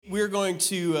we're going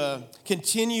to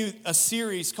continue a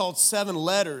series called Seven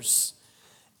Letters,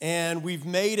 and we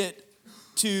made it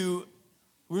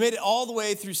all the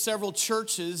way through several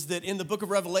churches. That in the book of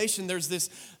Revelation, there's this,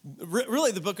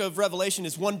 really the book of Revelation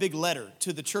is one big letter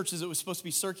to the churches that was supposed to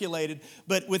be circulated,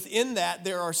 but within that,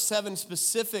 there are seven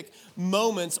specific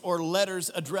moments or letters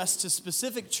addressed to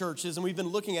specific churches, and we've been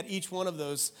looking at each one of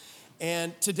those.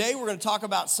 And today we're going to talk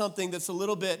about something that's a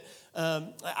little bit,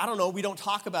 we don't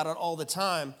talk about it all the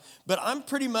time, but I'm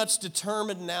pretty much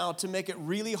determined now to make it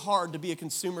really hard to be a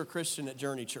consumer Christian at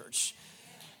Journey Church.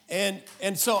 And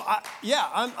so, I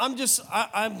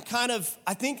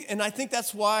think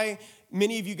that's why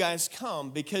many of you guys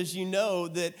come, because you know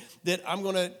that I'm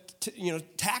going to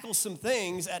tackle some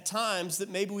things at times that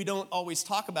maybe we don't always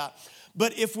talk about.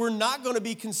 But if we're not going to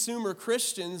be consumer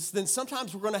Christians, then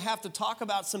sometimes we're going to have to talk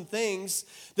about some things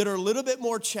that are a little bit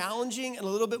more challenging and a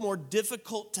little bit more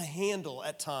difficult to handle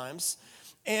at times.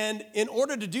 And in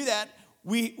order to do that,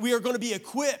 we are going to be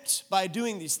equipped by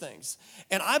doing these things.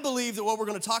 And I believe that what we're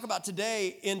going to talk about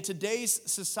today, in today's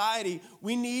society,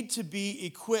 we need to be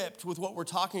equipped with what we're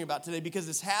talking about today because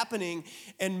it's happening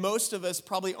and most of us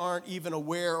probably aren't even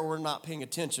aware or we're not paying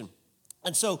attention.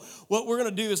 And so what we're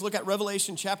going to do is look at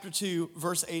Revelation chapter 2,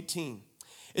 verse 18.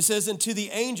 It says, and to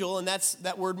the angel, and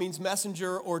that word means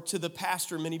messenger, or to the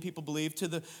pastor, many people believe, to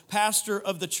the pastor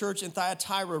of the church in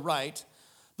Thyatira write,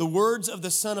 the words of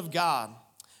the Son of God,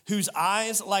 whose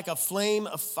eyes like a flame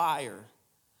of fire,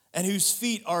 and whose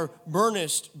feet are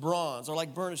burnished bronze, or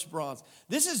like burnished bronze.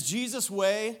 This is Jesus'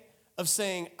 way of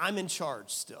saying, I'm in charge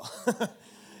still.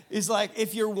 He's like,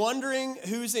 if you're wondering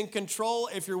who's in control,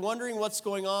 if you're wondering what's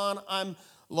going on, I'm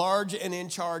large and in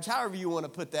charge, however you want to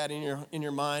put that in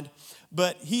your mind.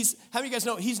 But how do you guys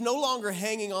know, he's no longer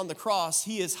hanging on the cross.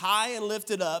 He is high and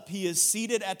lifted up. He is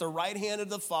seated at the right hand of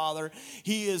the Father.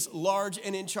 He is large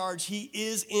and in charge. He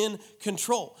is in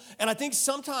control. And I think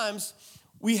sometimes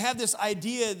we have this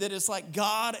idea that it's like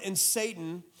God and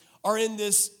Satan are in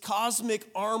this cosmic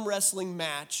arm wrestling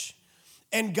match.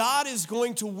 And God is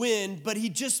going to win, but he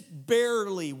just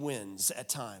barely wins at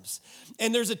times.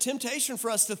 And there's a temptation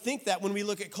for us to think that when we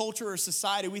look at culture or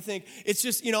society, we think it's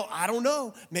just, I don't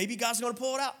know. Maybe God's going to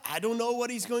pull it out. I don't know what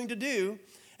he's going to do.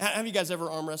 Have you guys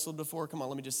ever arm wrestled before? Come on,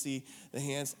 let me just see the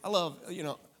hands. I love,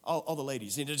 all the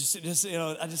ladies.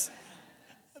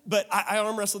 But I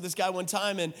arm wrestled this guy one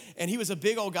time, and he was a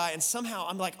big old guy, and somehow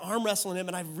I'm like arm wrestling him,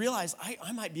 and I realized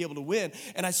I might be able to win.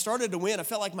 And I started to win. I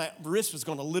felt like my wrist was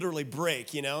going to literally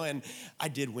break, and I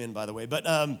did win, by the way. But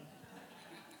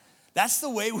that's the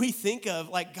way we think of,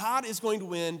 like, God is going to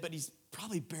win, but he's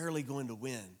probably barely going to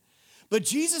win. But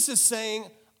Jesus is saying,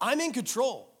 I'm in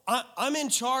control. I'm in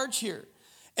charge here.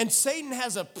 And Satan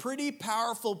has a pretty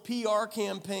powerful PR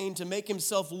campaign to make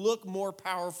himself look more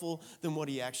powerful than what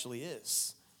he actually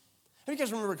is. You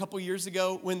guys remember a couple years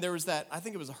ago when there was that, I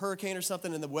think it was a hurricane or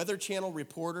something, and the Weather Channel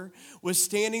reporter was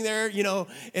standing there,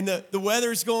 and the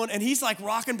weather's going, and he's like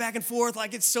rocking back and forth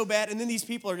like it's so bad, and then these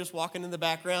people are just walking in the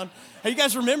background. Hey, you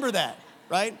guys remember that,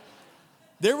 right?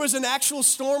 There was an actual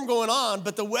storm going on,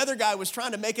 but the weather guy was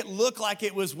trying to make it look like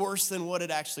it was worse than what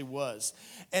it actually was.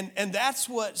 And that's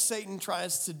what Satan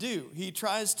tries to do. He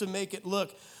tries to make it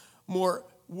look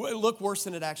worse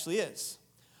than it actually is.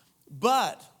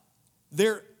 But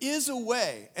there is a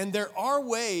way, and there are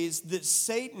ways that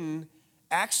Satan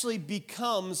actually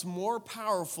becomes more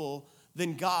powerful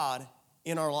than God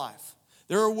in our life.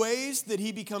 There are ways that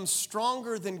he becomes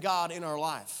stronger than God in our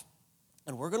life.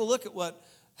 And we're going to look at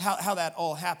how that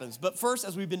all happens. But first,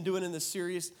 as we've been doing in this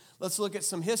series, let's look at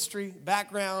some history,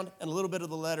 background, and a little bit of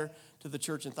the letter to the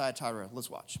church in Thyatira. Let's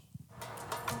watch.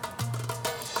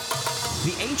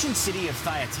 The ancient city of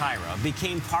Thyatira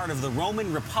became part of the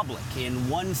Roman Republic in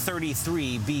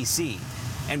 133 BC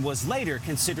and was later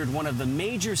considered one of the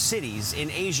major cities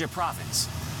in Asia province.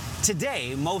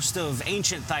 Today, most of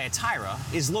ancient Thyatira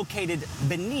is located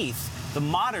beneath the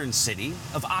modern city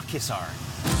of Akhisar.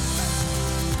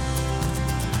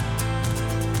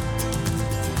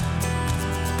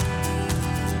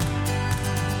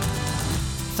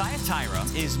 Thyatira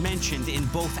is mentioned in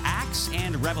both Acts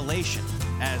and Revelation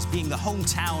as being the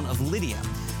hometown of Lydia,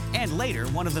 and later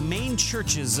one of the main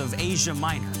churches of Asia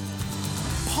Minor.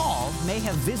 Paul may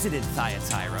have visited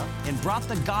Thyatira and brought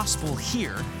the gospel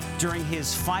here during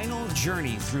his final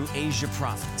journey through Asia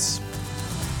province.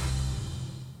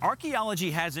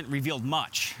 Archaeology hasn't revealed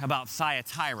much about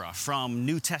Thyatira from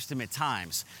New Testament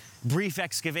times. Brief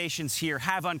excavations here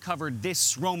have uncovered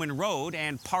this Roman road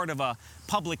and part of a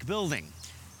public building.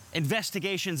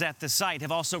 Investigations at the site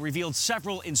have also revealed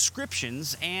several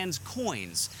inscriptions and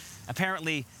coins.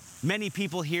 Apparently, Many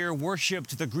people here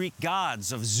worshiped the Greek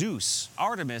gods of Zeus,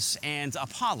 Artemis, and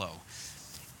Apollo.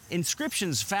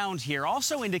 Inscriptions found here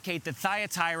also indicate that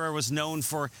Thyatira was known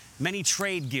for many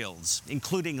trade guilds,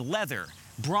 including leather,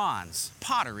 bronze,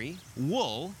 pottery,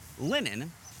 wool,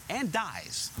 linen, and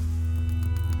dyes.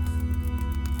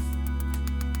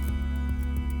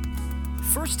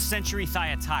 First century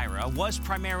Thyatira was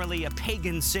primarily a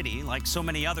pagan city, like so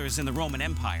many others in the Roman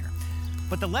Empire.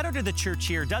 But the letter to the church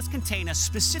here does contain a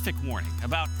specific warning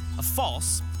about a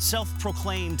false,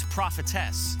 self-proclaimed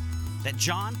prophetess that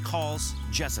John calls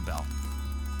Jezebel.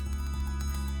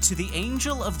 To the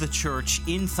angel of the church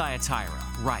in Thyatira,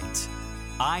 write,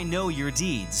 I know your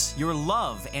deeds, your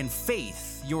love and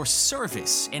faith, your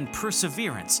service and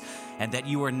perseverance, and that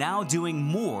you are now doing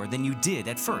more than you did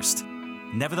at first.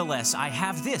 Nevertheless, I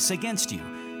have this against you.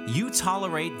 You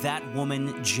tolerate that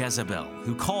woman Jezebel,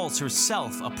 who calls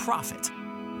herself a prophet.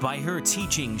 By her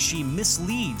teaching, she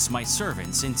misleads my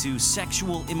servants into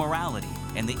sexual immorality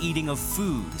and the eating of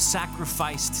food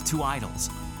sacrificed to idols.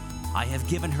 I have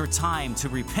given her time to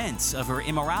repent of her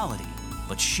immorality,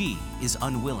 but she is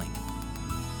unwilling.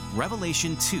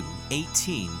 Revelation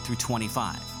 2:18 through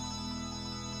 25.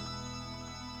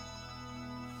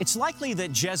 It's likely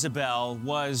that Jezebel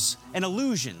was an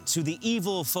allusion to the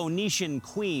evil Phoenician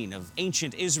queen of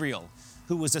ancient Israel,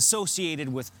 who was associated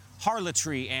with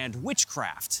harlotry and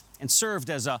witchcraft, and served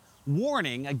as a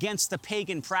warning against the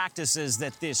pagan practices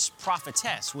that this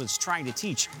prophetess was trying to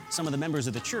teach some of the members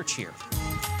of the church here.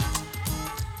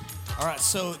 All right,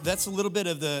 so that's a little bit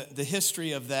of the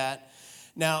history of that.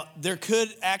 Now, there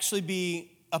could actually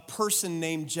be a person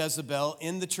named Jezebel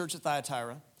in the church of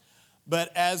Thyatira.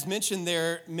 But as mentioned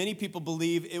there, many people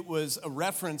believe it was a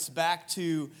reference back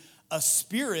to a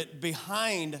spirit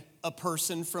behind a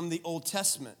person from the Old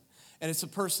Testament. And it's a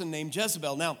person named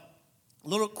Jezebel. Now, a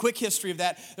little quick history of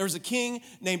that. There was a king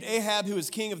named Ahab who was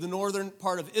king of the northern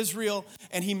part of Israel.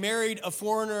 And he married a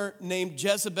foreigner named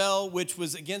Jezebel, which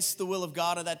was against the will of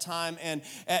God at that time. And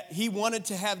he wanted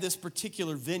to have this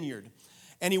particular vineyard.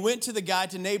 And he went to the guy,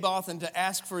 to Naboth, and to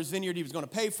ask for his vineyard. He was going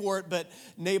to pay for it, but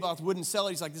Naboth wouldn't sell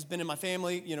it. He's like, this has been in my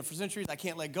family, for centuries. I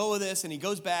can't let go of this. And he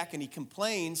goes back and he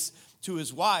complains to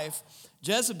his wife,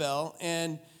 Jezebel.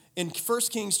 And in 1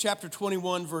 Kings chapter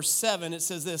 21, verse 7, it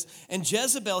says this, and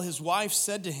Jezebel, his wife,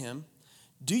 said to him,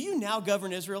 do you now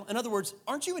govern Israel? In other words,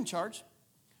 aren't you in charge?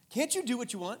 Can't you do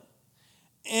what you want?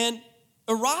 And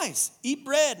arise, eat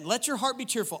bread, and let your heart be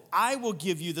cheerful. I will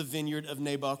give you the vineyard of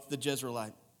Naboth the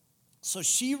Jezreelite. So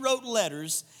she wrote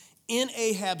letters in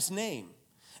Ahab's name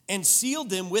and sealed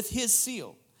them with his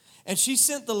seal. And she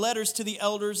sent the letters to the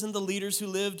elders and the leaders who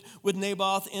lived with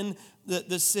Naboth in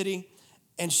the city.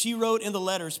 And she wrote in the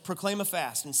letters, proclaim a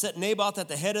fast and set Naboth at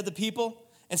the head of the people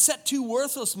and set two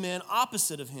worthless men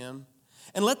opposite of him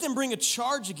and let them bring a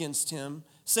charge against him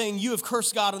saying, you have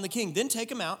cursed God and the king. Then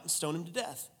take him out and stone him to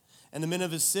death. And the men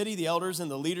of his city, the elders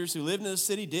and the leaders who lived in the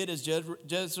city, did as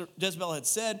Jezebel had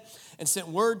said and sent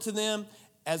word to them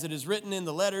as it is written in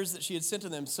the letters that she had sent to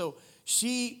them. So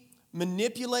she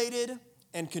manipulated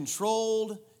and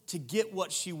controlled to get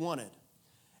what she wanted.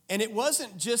 And it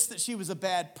wasn't just that she was a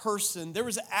bad person. There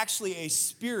was actually a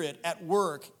spirit at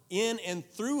work in and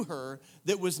through her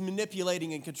that was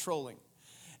manipulating and controlling.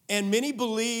 And many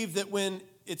believe that when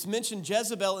it's mentioned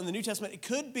Jezebel in the New Testament, it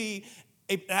could be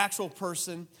an actual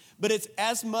person, but it's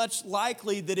as much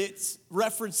likely that it's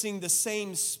referencing the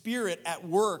same spirit at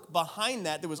work behind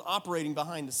that was operating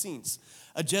behind the scenes.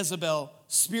 A Jezebel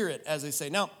spirit, as they say.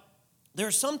 Now, there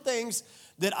are some things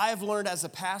that I have learned as a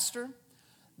pastor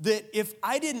that if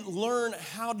I didn't learn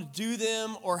how to do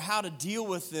them or how to deal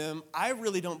with them, I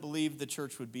really don't believe the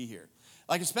church would be here.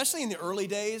 Like, especially in the early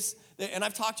days, and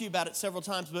I've talked to you about it several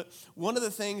times, but one of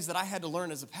the things that I had to learn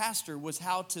as a pastor was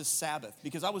how to Sabbath,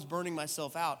 because I was burning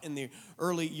myself out in the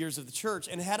early years of the church.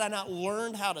 And had I not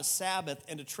learned how to Sabbath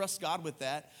and to trust God with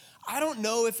that, I don't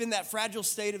know if in that fragile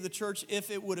state of the church,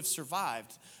 if it would have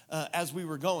survived as we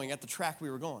were going, at the track we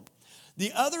were going.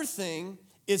 The other thing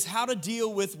is how to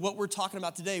deal with what we're talking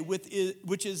about today,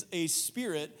 which is a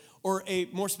spirit, or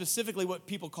more specifically what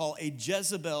people call a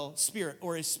Jezebel spirit,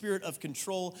 or a spirit of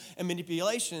control and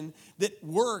manipulation that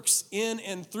works in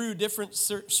and through different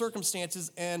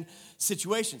circumstances and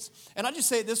situations. And I just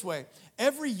say it this way.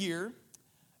 Every year,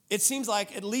 it seems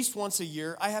like at least once a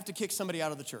year, I have to kick somebody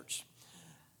out of the church.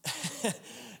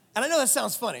 And I know that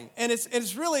sounds funny. And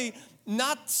it's really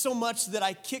not so much that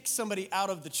I kick somebody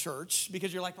out of the church,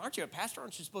 because you're like, aren't you a pastor?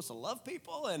 Aren't you supposed to love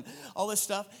people and all this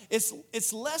stuff?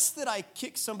 It's less that I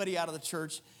kick somebody out of the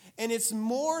church, and it's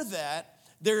more that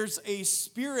there's a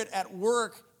spirit at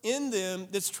work in them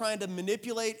that's trying to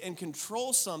manipulate and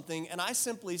control something, and I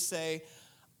simply say,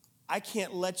 I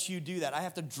can't let you do that. I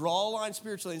have to draw a line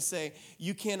spiritually and say,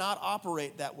 you cannot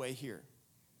operate that way here.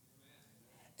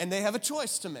 And they have a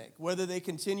choice to make, whether they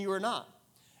continue or not.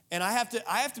 And I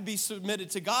have to be submitted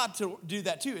to God to do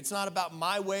that too. It's not about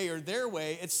my way or their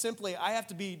way. It's simply I have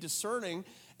to be discerning,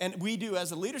 and we do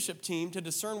as a leadership team, to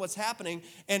discern what's happening.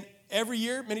 And every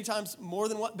year, many times more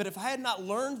than one, but if I had not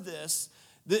learned this,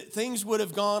 things would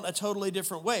have gone a totally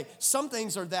different way. Some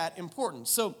things are that important.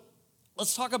 So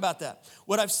let's talk about that.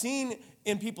 What I've seen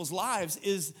in people's lives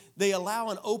is they allow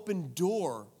an open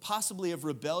door, possibly of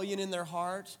rebellion in their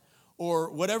heart or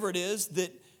whatever it is,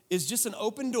 that is just an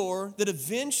open door that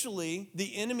eventually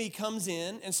the enemy comes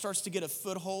in and starts to get a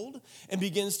foothold and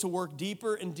begins to work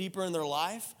deeper and deeper in their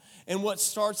life. And what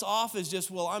starts off is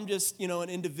just, well, I'm just, an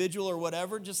individual or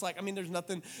whatever. Just like, there's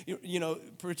nothing,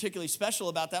 particularly special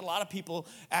about that. A lot of people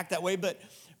act that way, but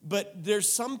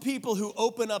there's some people who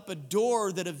open up a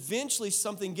door that eventually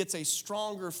something gets a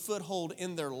stronger foothold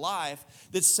in their life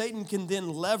that Satan can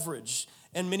then leverage.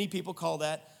 And many people call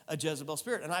that a Jezebel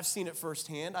spirit. And I've seen it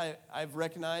firsthand. I've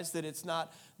recognized that it's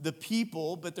not the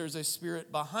people, but there's a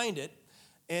spirit behind it.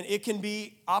 And it can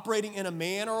be operating in a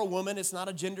man or a woman. It's not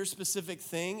a gender-specific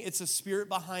thing. It's a spirit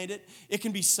behind it. It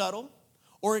can be subtle,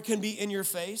 or it can be in your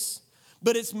face.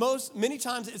 But many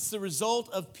times it's the result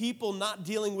of people not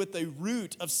dealing with the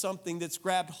root of something that's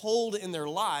grabbed hold in their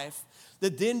life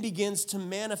that then begins to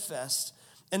manifest.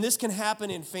 And this can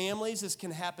happen in families, this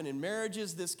can happen in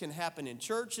marriages, this can happen in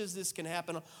churches, this can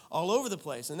happen all over the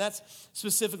place. And that's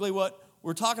specifically what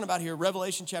we're talking about here,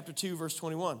 Revelation chapter 2, verse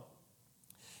 21.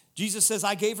 Jesus says,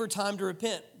 I gave her time to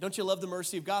repent. Don't you love the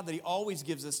mercy of God that he always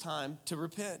gives us time to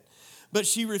repent? But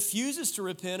she refuses to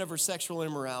repent of her sexual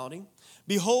immorality.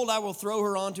 Behold, I will throw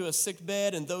her onto a sick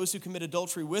bed, and those who commit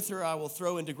adultery with her I will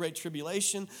throw into great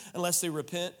tribulation unless they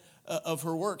repent of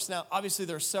her works. Now, obviously,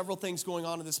 there are several things going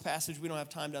on in this passage. We don't have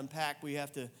time to unpack. We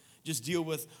have to just deal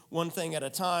with one thing at a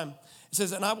time. It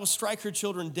says, and I will strike her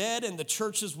children dead, and the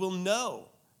churches will know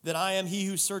that I am he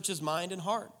who searches mind and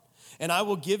heart. And I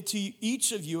will give to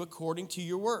each of you according to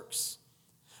your works.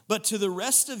 But to the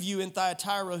rest of you in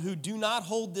Thyatira who do not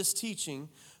hold this teaching,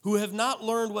 who have not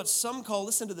learned what some call,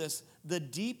 listen to this, the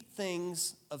deep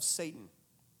things of Satan.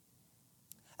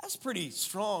 That's pretty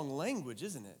strong language,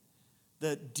 isn't it?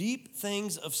 The deep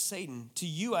things of Satan. To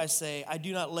you I say, I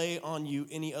do not lay on you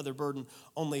any other burden,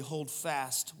 only hold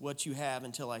fast what you have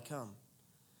until I come.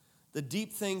 The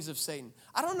deep things of Satan.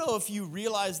 I don't know if you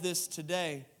realize this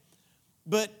today,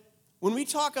 but when we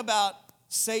talk about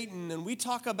Satan and we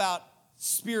talk about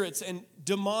spirits and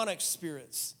demonic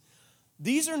spirits,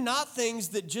 these are not things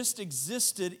that just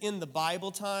existed in the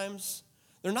Bible times.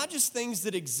 They're not just things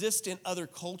that exist in other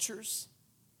cultures.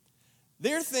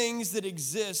 They're things that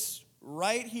exist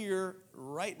right here,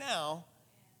 right now,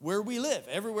 where we live,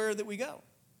 everywhere that we go.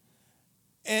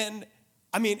 And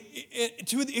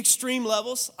to the extreme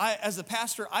levels, as a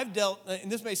pastor, I've dealt,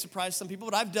 and this may surprise some people,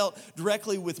 but I've dealt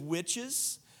directly with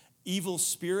witches, evil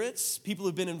spirits, people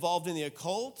who've been involved in the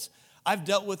occult. I've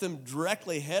dealt with them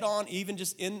directly head on, even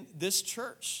just in this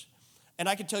church. And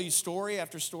I could tell you story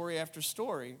after story after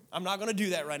story. I'm not going to do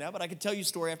that right now, but I could tell you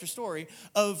story after story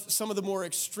of some of the more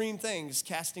extreme things,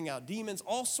 casting out demons,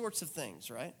 all sorts of things,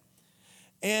 right?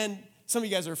 And some of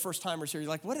you guys are first-timers here. You're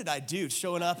like, what did I do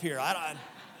showing up here?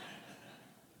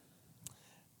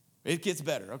 It gets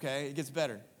better, okay? It gets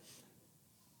better.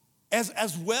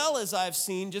 As well as I've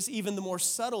seen just even the more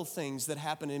subtle things that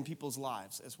happen in people's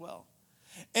lives as well.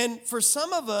 And for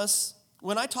some of us,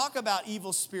 when I talk about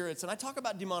evil spirits and I talk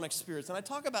about demonic spirits and I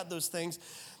talk about those things,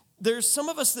 there's some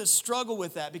of us that struggle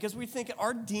with that because we think,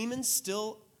 are demons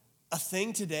still a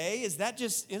thing today? Isn't that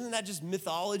just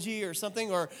mythology or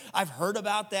something? Or I've heard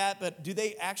about that, but do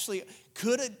they actually,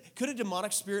 could a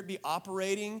demonic spirit be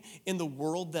operating in the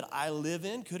world that I live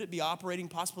in? Could it be operating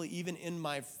possibly even in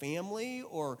my family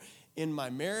or in my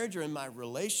marriage or in my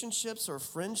relationships or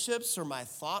friendships or my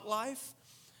thought life?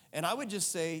 And I would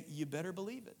just say, you better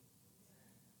believe it.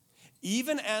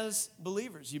 Even as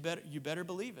believers, you better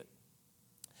believe it.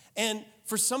 And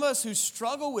for some of us who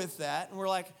struggle with that, and we're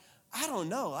like, I don't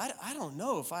know. I don't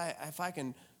know if I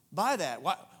can buy that.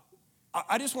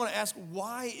 I just want to ask,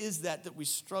 why is that we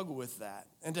struggle with that?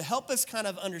 And to help us kind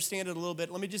of understand it a little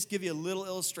bit, let me just give you a little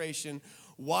illustration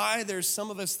why there's some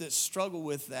of us that struggle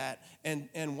with that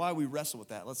and why we wrestle with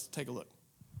that. Let's take a look.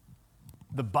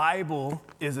 The Bible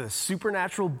is a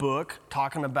supernatural book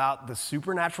talking about the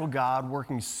supernatural God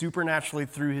working supernaturally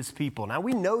through his people. Now,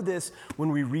 we know this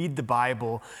when we read the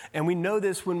Bible, and we know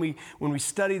this when we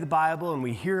study the Bible and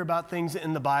we hear about things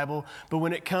in the Bible, but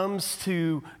when it comes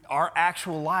to our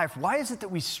actual life, why is it that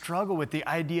we struggle with the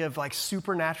idea of like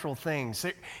supernatural things?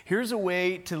 Here's a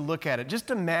way to look at it. Just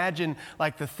imagine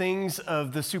like the things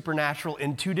of the supernatural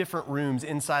in two different rooms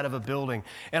inside of a building.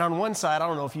 And on one side, I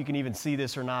don't know if you can even see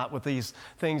this or not with these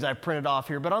things I printed off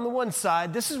here, but on the one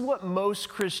side, this is what most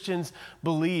Christians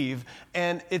believe,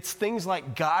 and it's things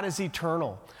like God is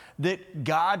eternal, that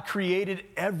God created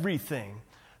everything,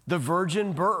 the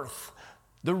virgin birth,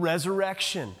 the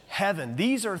resurrection, heaven.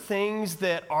 These are things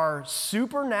that are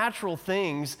supernatural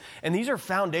things, and these are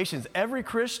foundations. Every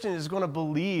Christian is going to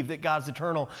believe that God's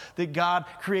eternal, that God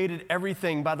created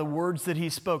everything by the words that he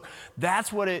spoke.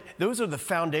 Those are the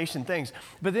foundation things.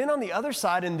 But then on the other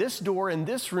side, in this door, in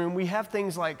this room, we have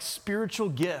things like spiritual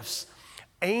gifts,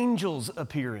 angels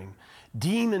appearing,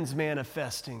 demons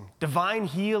manifesting, divine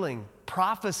healing,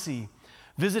 prophecy,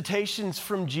 visitations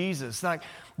from Jesus. Like,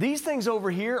 these things over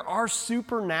here are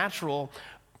supernatural.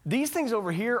 These things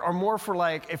over here are more for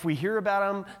like, if we hear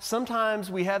about them,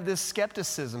 sometimes we have this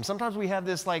skepticism. Sometimes we have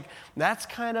this like, that's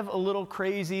kind of a little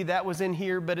crazy. That was in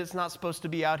here, but it's not supposed to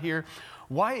be out here.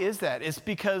 Why is that? It's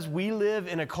because we live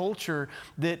in a culture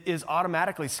that is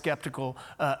automatically skeptical.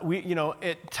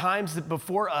 At times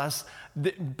before us,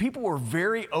 people were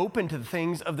very open to the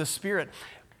things of the Spirit.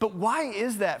 But why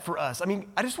is that for us? I mean,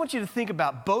 I just want you to think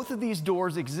about both of these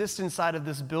doors exist inside of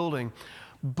this building.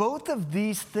 Both of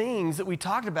these things that we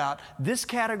talked about, this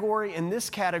category and this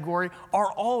category,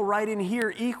 are all right in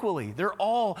here equally. They're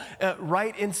all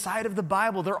right inside of the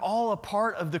Bible. They're all a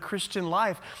part of the Christian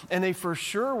life. And they for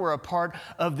sure were a part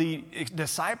of the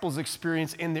disciples'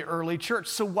 experience in the early church.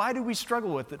 So why do we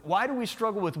struggle with it? Why do we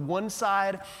struggle with one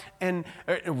side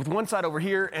over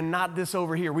here and not this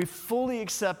over here? We fully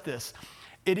accept this.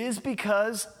 It is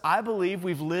because I believe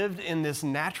we've lived in this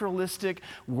naturalistic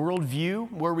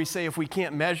worldview where we say if we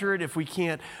can't measure it, if we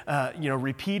can't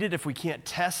repeat it, if we can't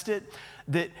test it,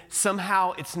 that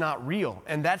somehow it's not real.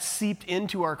 And that's seeped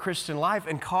into our Christian life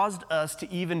and caused us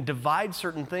to even divide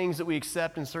certain things that we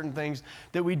accept and certain things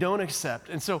that we don't accept.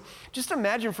 And so just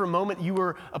imagine for a moment you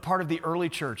were a part of the early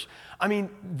church. I mean,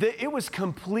 it was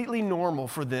completely normal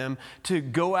for them to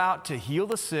go out to heal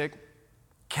the sick,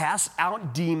 cast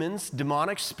out demons,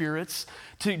 demonic spirits,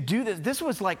 to do this. This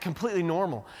was like completely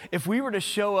normal. If we were to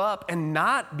show up and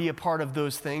not be a part of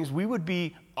those things, we would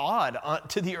be odd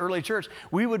to the early church.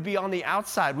 We would be on the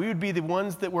outside. We would be the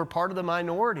ones that were part of the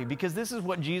minority because this is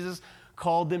what Jesus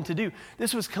called them to do.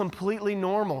 This was completely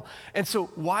normal. And so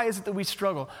why is it that we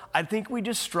struggle? I think we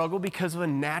just struggle because of a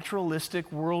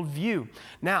naturalistic worldview.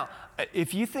 Now,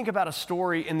 if you think about a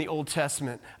story in the Old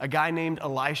Testament, a guy named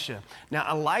Elisha. Now,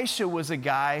 Elisha was a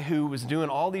guy who was doing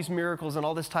all these miracles and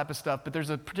all this type of stuff, but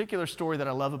there's a particular story that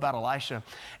I love about Elisha.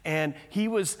 And he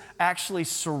was actually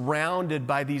surrounded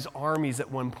by these armies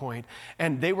at one point,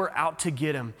 and they were out to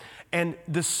get him. And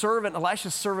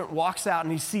Elisha's servant walks out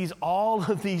and he sees all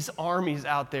of these armies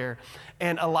out there.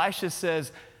 And Elisha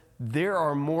says, there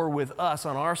are more with us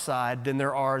on our side than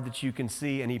there are that you can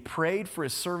see. And he prayed for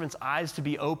his servant's eyes to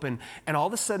be open. And all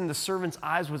of a sudden, the servant's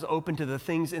eyes was open to the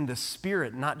things in the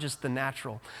spirit, not just the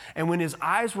natural. And when his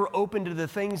eyes were open to the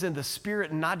things in the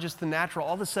spirit and not just the natural,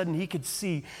 all of a sudden he could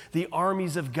see the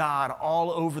armies of God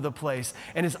all over the place.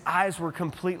 And his eyes were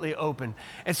completely open.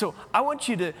 And so I want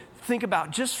you to think about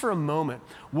just for a moment,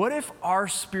 what if our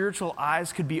spiritual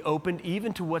eyes could be opened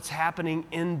even to what's happening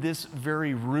in this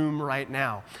very room right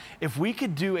now? If we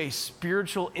could do a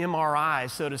spiritual MRI,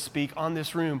 so to speak, on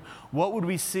this room, what would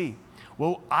we see?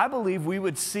 Well, I believe we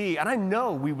would see, and I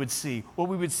know we would see, what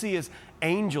we would see is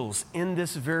angels in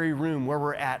this very room where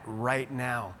we're at right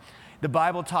now. The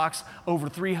Bible talks over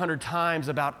 300 times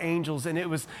about angels, and it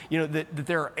was, that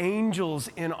there are angels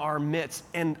in our midst.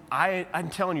 And I'm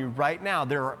telling you right now,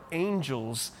 there are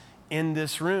angels in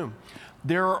this room.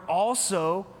 There are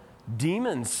also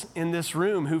demons in this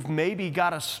room who've maybe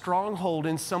got a stronghold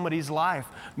in somebody's life,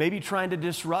 maybe trying to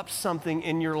disrupt something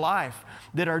in your life,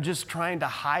 that are just trying to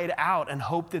hide out and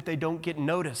hope that they don't get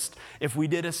noticed. If we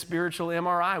did a spiritual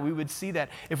MRI, we would see that.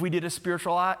 If we did a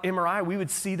spiritual MRI, we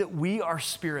would see that we are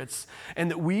spirits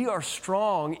and that we are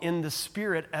strong in the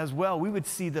spirit as well. We would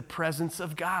see the presence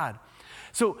of God.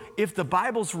 So if the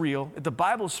Bible's real, if the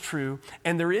Bible's true,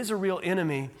 and there is a real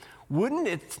enemy, wouldn't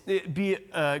it be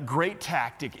a great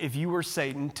tactic if you were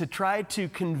Satan to try to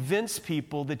convince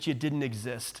people that you didn't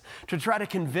exist, to try to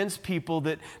convince people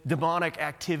that demonic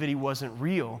activity wasn't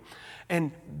real?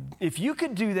 And if you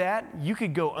could do that, you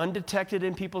could go undetected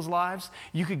in people's lives.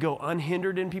 You could go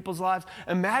unhindered in people's lives.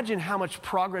 Imagine how much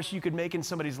progress you could make in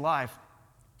somebody's life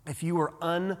if you were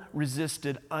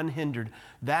unresisted, unhindered.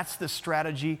 That's the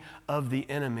strategy of the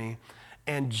enemy.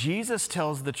 And Jesus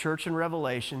tells the church in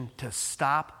Revelation to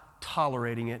stop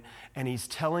tolerating it. And he's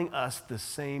telling us the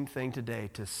same thing today,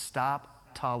 to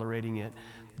stop tolerating it.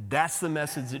 That's the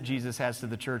message that Jesus has to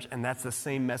the church, and that's the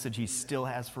same message he still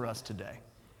has for us today.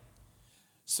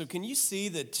 So can you see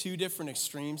the two different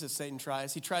extremes that Satan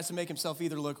tries? He tries to make himself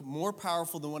either look more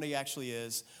powerful than what he actually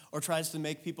is, or tries to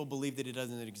make people believe that he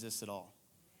doesn't exist at all.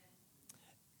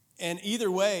 And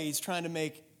either way, he's trying to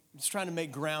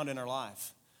make ground in our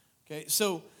life. Okay,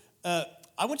 so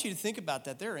I want you to think about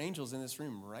that. There are angels in this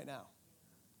room right now.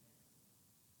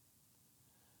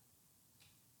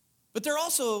 But there are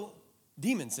also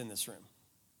demons in this room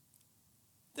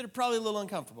that are probably a little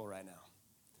uncomfortable right now.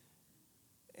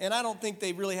 And I don't think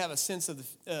they really have a sense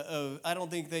I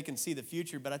don't think they can see the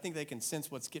future, but I think they can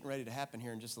sense what's getting ready to happen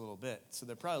here in just a little bit. So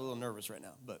they're probably a little nervous right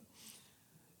now. But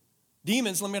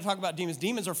demons, let me talk about demons.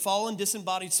 Demons are fallen,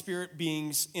 disembodied spirit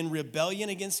beings in rebellion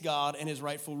against God and his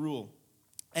rightful rule.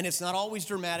 And it's not always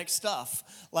dramatic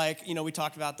stuff, like, we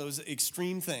talked about those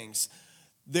extreme things.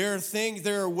 There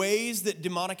are ways that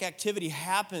demonic activity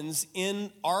happens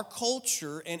in our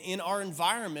culture and in our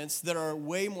environments that are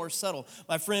way more subtle.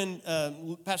 My friend,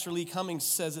 Pastor Lee Cummings,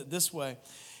 says it this way.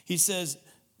 He says,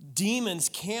 demons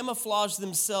camouflage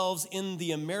themselves in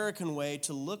the American way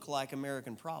to look like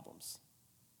American problems.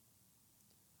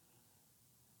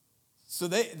 So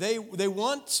they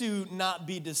want to not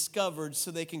be discovered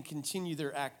so they can continue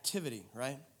their activity,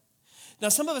 right? Now,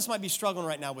 some of us might be struggling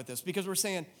right now with this because we're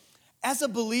saying, as a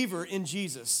believer in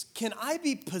Jesus, can I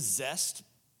be possessed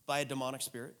by a demonic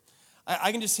spirit?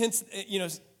 I can just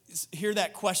hear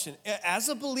that question. As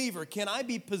a believer, can I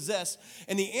be possessed?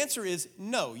 And the answer is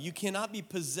no, you cannot be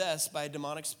possessed by a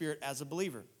demonic spirit as a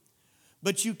believer.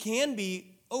 But you can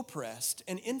be oppressed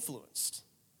and influenced.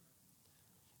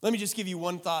 Let me just give you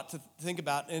one thought to think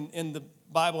about. In the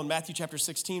Bible, in Matthew chapter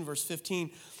 16, verse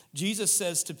 15, Jesus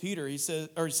says to Peter, he says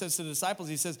to the disciples,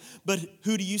 he says, "But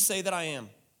who do you say that I am?"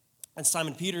 And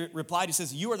Simon Peter replied, he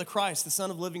says, "You are the Christ, the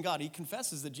Son of the living God." He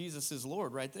confesses that Jesus is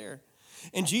Lord right there.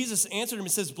 And Jesus answered him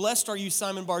and says, "Blessed are you,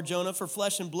 Simon Bar-Jonah, for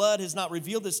flesh and blood has not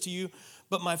revealed this to you,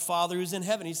 but my Father who's in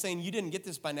heaven." He's saying you didn't get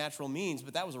this by natural means,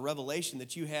 but that was a revelation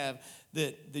that you have,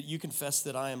 that you confess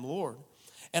that I am Lord.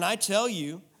 "And I tell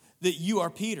you that you are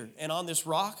Peter, and on this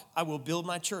rock I will build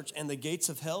my church, and the gates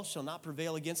of hell shall not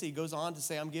prevail against it." He goes on to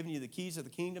say, "I'm giving you the keys of the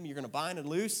kingdom. You're going to bind and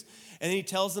loose." And then he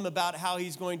tells them about how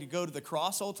he's going to go to the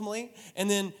cross ultimately.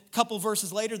 And then a couple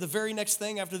verses later, the very next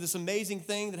thing after this amazing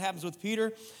thing that happens with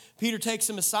Peter, Peter takes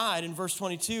him aside in verse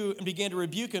 22 and began to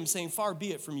rebuke him, saying, "Far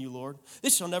be it from you, Lord.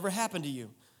 This shall never happen to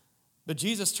you." But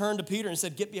Jesus turned to Peter and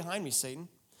said, "Get behind me, Satan.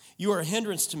 You are a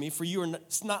hindrance to me, for you are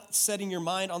not setting your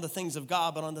mind on the things of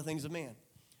God, but on the things of man."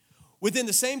 Within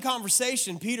the same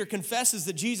conversation, Peter confesses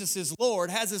that Jesus is Lord,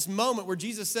 has this moment where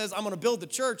Jesus says, "I'm going to build the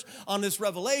church on this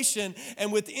revelation."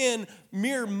 And within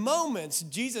mere moments,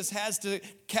 Jesus has to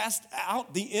cast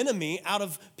out the enemy out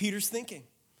of Peter's thinking.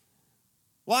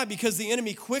 Why? Because the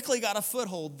enemy quickly got a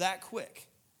foothold that quick.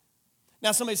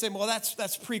 Now, somebody say, "Well,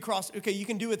 that's pre-cross." Okay, you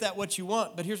can do with that what you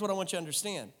want, but here's what I want you to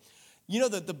understand. You know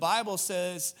that the Bible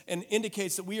says and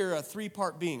indicates that we are a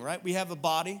three-part being, right? We have a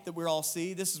body that we all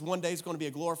see. This is one day is going to be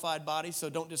a glorified body, so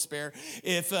don't despair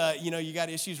if you got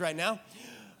issues right now.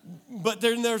 But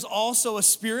then there's also a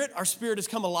spirit. Our spirit has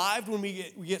come alive when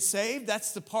we get saved.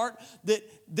 That's the part that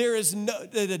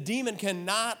that a demon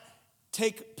cannot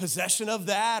take possession of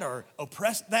that or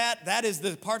oppress that. That is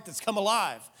the part that's come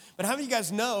alive. But how many of you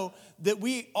guys know that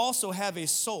we also have a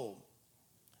soul,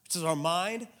 which is our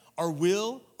mind, our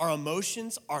will, our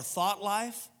emotions, our thought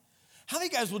life? How many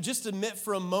of you guys will just admit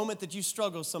for a moment that you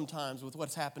struggle sometimes with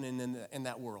what's happening in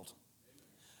that world?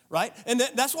 Right? And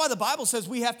that's why the Bible says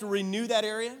we have to renew that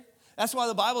area. That's why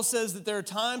the Bible says that there are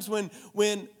times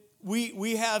when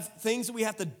we have things that we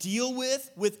have to deal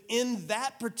with within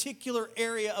that particular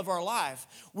area of our life.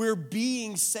 We're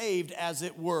being saved, as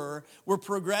it were. We're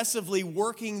progressively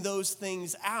working those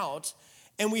things out.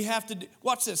 And we have to,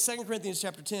 watch this, 2 Corinthians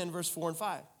chapter 10, verse 4 and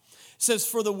 5. It says,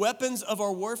 "For the weapons of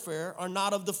our warfare are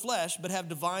not of the flesh, but have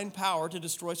divine power to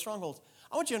destroy strongholds."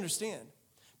 I want you to understand,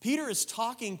 Peter is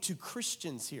talking to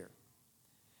Christians here.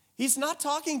 He's not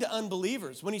talking to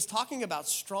unbelievers when he's talking about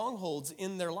strongholds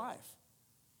in their life.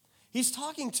 He's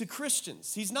talking to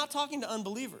Christians. He's not talking to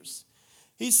unbelievers.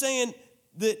 He's saying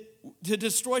that to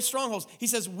destroy strongholds, he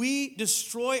says, "We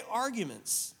destroy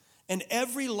arguments and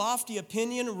every lofty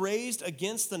opinion raised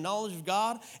against the knowledge of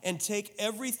God, and take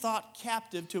every thought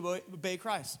captive to obey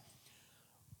Christ."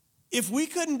 If we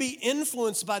couldn't be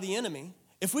influenced by the enemy,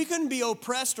 if we couldn't be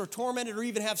oppressed or tormented or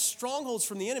even have strongholds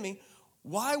from the enemy,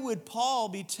 why would Paul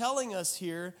be telling us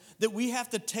here that we have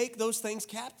to take those things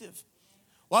captive?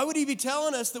 Why would he be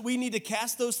telling us that we need to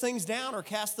cast those things down or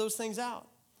cast those things out?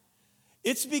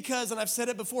 It's because, and I've said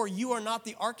it before, you are not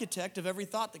the architect of every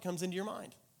thought that comes into your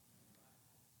mind.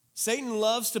 Satan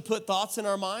loves to put thoughts in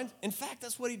our mind. In fact,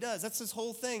 that's what he does. That's his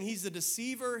whole thing. He's a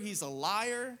deceiver. He's a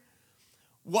liar.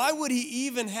 Why would he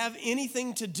even have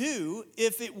anything to do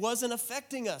if it wasn't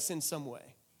affecting us in some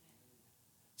way?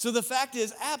 So the fact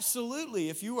is, absolutely,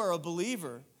 if you are a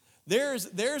believer, there's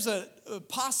a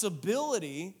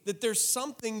possibility that there's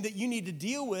something that you need to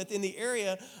deal with in the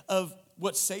area of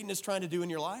what Satan is trying to do in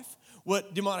your life,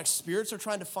 what demonic spirits are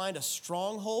trying to find a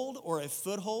stronghold or a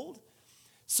foothold.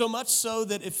 So much so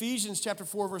that Ephesians chapter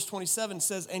 4, verse 27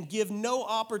 says, and give no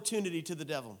opportunity to the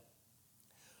devil.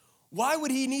 Why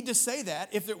would he need to say that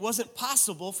if it wasn't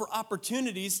possible for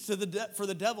opportunities for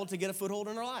the devil to get a foothold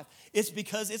in our life? It's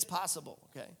because it's possible,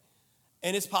 okay?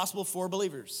 And it's possible for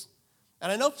believers.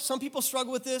 And I know some people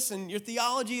struggle with this and your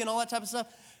theology and all that type of stuff.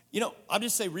 I'll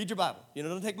just say read your Bible.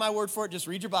 Don't take my word for it, just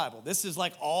read your Bible. This is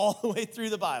like all the way through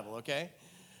the Bible, okay?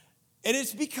 And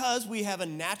it's because we have a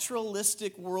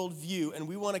naturalistic worldview and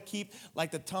we want to keep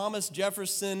like the Thomas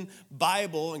Jefferson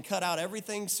Bible and cut out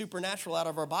everything supernatural out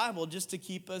of our Bible just to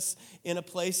keep us in a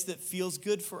place that feels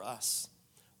good for us.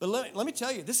 But let me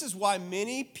tell you, this is why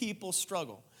many people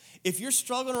struggle. If you're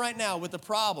struggling right now with a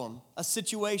problem, a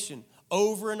situation,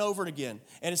 over and over again,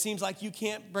 and it seems like you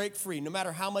can't break free, no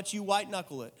matter how much you white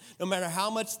knuckle it, no matter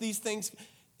how much these things,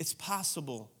 it's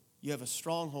possible you have a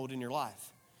stronghold in your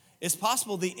life. It's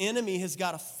possible the enemy has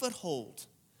got a foothold.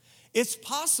 It's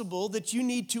possible that you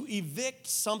need to evict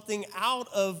something out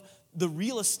of the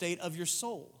real estate of your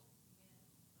soul.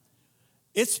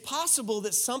 It's possible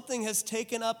that something has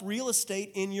taken up real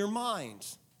estate in your mind.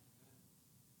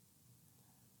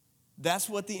 That's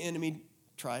what the enemy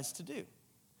tries to do.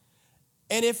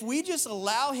 And if we just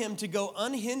allow him to go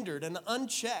unhindered and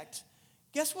unchecked,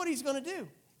 guess what he's going to do?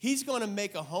 He's going to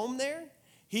make a home there.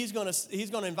 He's going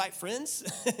to invite friends.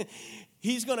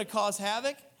 He's going to cause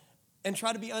havoc and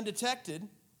try to be undetected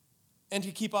and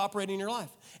to keep operating in your life.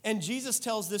 And Jesus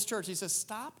tells this church, he says,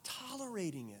 stop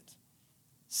tolerating it.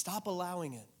 Stop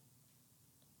allowing it.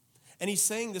 And he's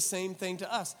saying the same thing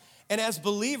to us. And as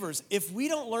believers, if we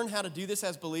don't learn how to do this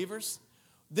as believers,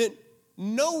 then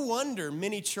no wonder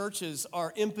many churches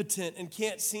are impotent and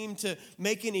can't seem to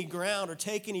make any ground or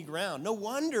take any ground. No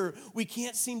wonder we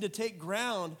can't seem to take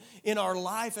ground in our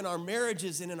life, in our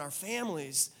marriages, and in our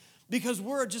families because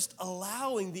we're just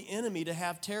allowing the enemy to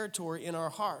have territory in our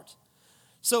heart.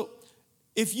 So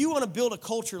if you want to build a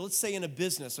culture, let's say in a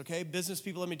business, okay? Business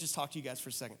people, let me just talk to you guys for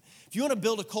a second. If you want to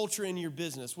build a culture in your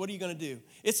business, what are you going to do?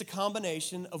 It's a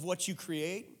combination of what you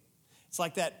create. It's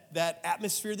like that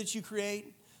atmosphere that you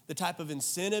create, the type of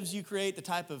incentives you create, the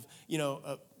type of,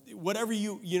 whatever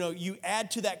you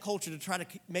add to that culture to try to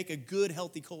make a good,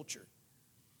 healthy culture.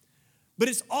 But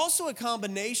it's also a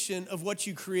combination of what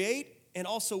you create and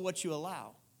also what you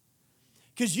allow.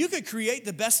 Because you could create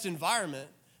the best environment,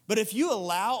 but if you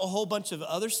allow a whole bunch of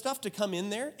other stuff to come in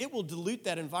there, it will dilute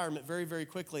that environment very, very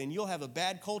quickly, and you'll have a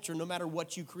bad culture no matter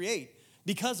what you create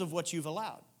because of what you've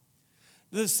allowed.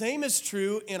 The same is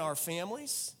true in our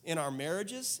families, in our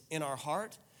marriages, in our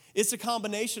heart. It's a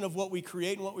combination of what we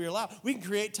create and what we allow. We can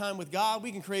create time with God.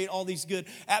 We can create all these good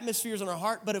atmospheres in our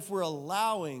heart. But if we're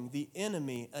allowing the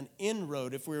enemy an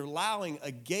inroad, if we're allowing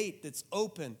a gate that's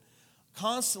open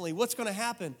constantly, what's going to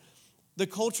happen? The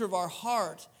culture of our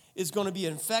heart is going to be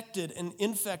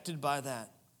infected by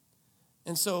that.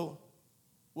 And so,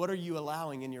 what are you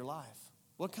allowing in your life?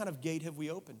 What kind of gate have we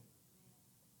opened?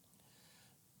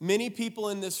 Many people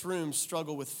in this room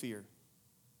struggle with fear.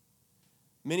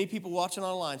 Many people watching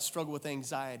online struggle with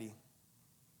anxiety.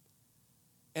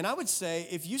 And I would say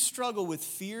if you struggle with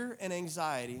fear and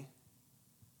anxiety,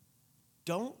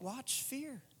 don't watch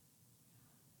fear.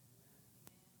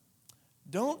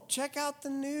 Don't check out the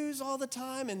news all the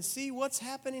time and see what's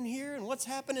happening here and what's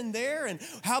happening there and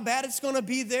how bad it's going to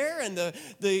be there and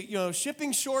the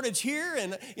shipping shortage here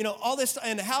and all this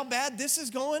and how bad this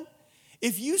is going.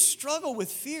 If you struggle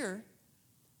with fear,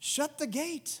 shut the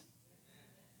gate.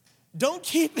 Don't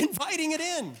keep inviting it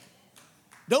in.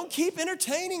 Don't keep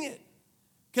entertaining it.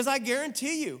 Because I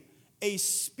guarantee you, a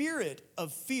spirit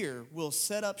of fear will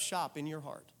set up shop in your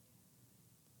heart.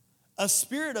 A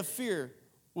spirit of fear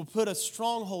will put a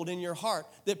stronghold in your heart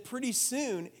that pretty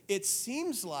soon it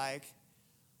seems like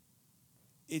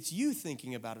it's you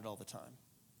thinking about it all the time.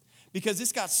 Because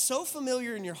it's got so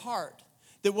familiar in your heart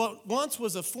that what once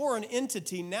was a foreign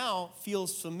entity now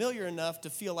feels familiar enough to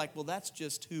feel like, well, that's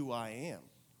just who I am.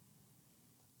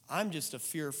 I'm just a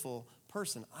fearful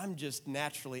person. I'm just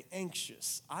naturally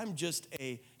anxious. Have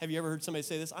you ever heard somebody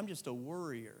say this? I'm just a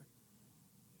worrier.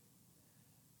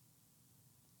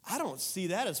 I don't see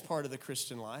that as part of the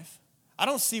Christian life. I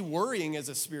don't see worrying as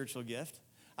a spiritual gift.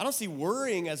 I don't see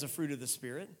worrying as a fruit of the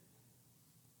Spirit.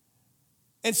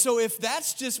 And so if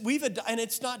that's just, and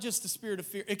it's not just the spirit of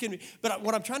fear, it can be, but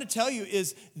what I'm trying to tell you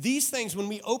is these things, when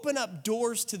we open up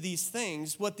doors to these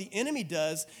things, what the enemy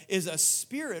does is a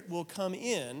spirit will come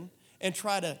in and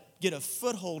try to get a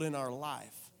foothold in our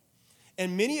life.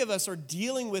 And many of us are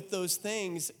dealing with those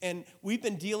things, and we've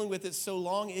been dealing with it so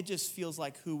long, it just feels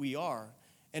like who we are.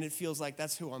 And it feels like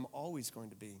that's who I'm always going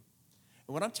to be.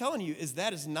 And what I'm telling you is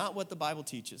that is not what the Bible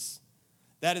teaches.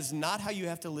 That is not how you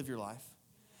have to live your life.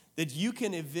 That you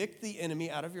can evict the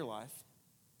enemy out of your life.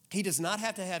 He does not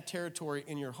have to have territory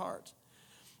in your heart.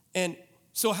 And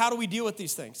so how do we deal with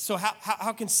these things? So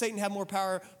how can Satan have more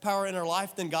power in our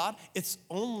life than God? It's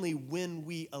only when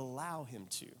we allow him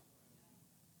to.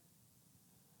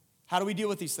 How do we deal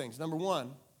with these things? Number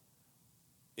one,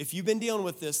 if you've been dealing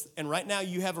with this and right now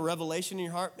you have a revelation in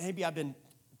your heart, maybe I've been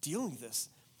dealing with this,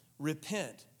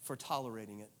 repent for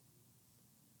tolerating it.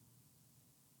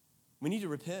 We need to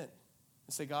repent.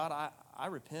 And say, God, I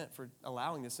repent for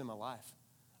allowing this in my life.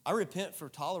 I repent for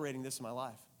tolerating this in my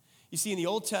life. You see, in the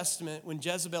Old Testament, when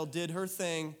Jezebel did her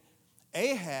thing,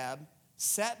 Ahab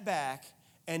sat back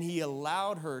and he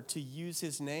allowed her to use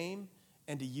his name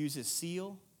and to use his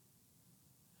seal.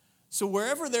 So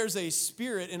wherever there's a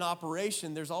spirit in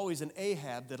operation, there's always an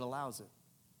Ahab that allows it.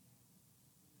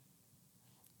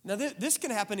 Now, this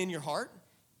can happen in your heart.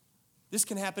 This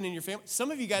can happen in your family.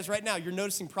 Some of you guys right now, you're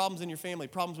noticing problems in your family,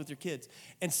 problems with your kids.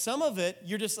 And some of it,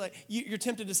 you're just like, you're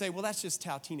tempted to say, well, that's just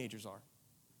how teenagers are.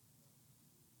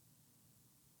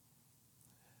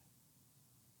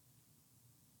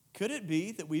 Could it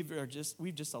be that we've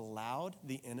just allowed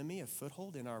the enemy a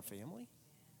foothold in our family?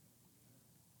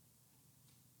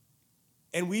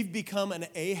 And we've become an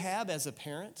Ahab as a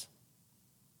parent?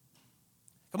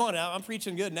 Come on now, I'm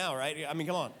preaching good now, right? I mean,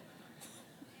 come on.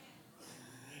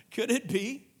 Could it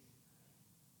be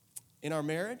in our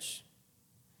marriage?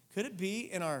 Could it be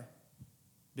in our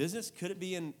business? Could it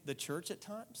be in the church at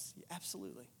times? Yeah,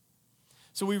 absolutely.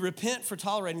 So we repent for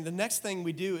tolerating. The next thing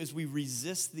we do is we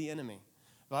resist the enemy.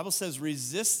 The Bible says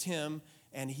resist him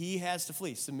and he has to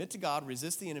flee. Submit to God,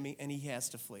 resist the enemy, and he has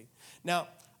to flee. Now,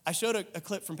 I showed a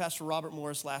clip from Pastor Robert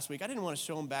Morris last week. I didn't want to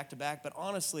show him back to back, but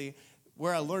honestly,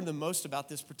 where I learned the most about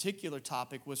this particular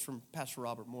topic was from Pastor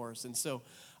Robert Morris. And so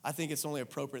I think it's only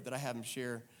appropriate that I have him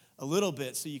share a little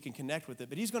bit so you can connect with it.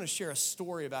 But he's going to share a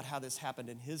story about how this happened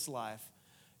in his life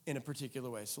in a particular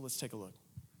way. So let's take a look.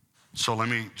 So let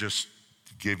me just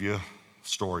give you a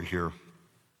story here.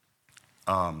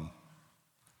 I've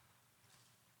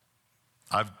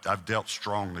dealt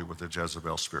strongly with the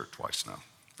Jezebel spirit twice now,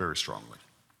 very strongly.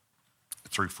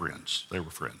 Through friends. They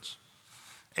were friends.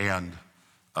 And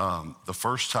the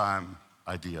first time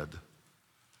I did,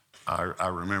 I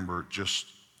remember just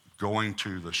going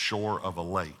to the shore of a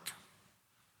lake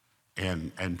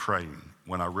and praying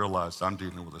when I realized I'm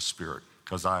dealing with a spirit,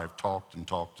 because I have talked and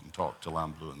talked and talked till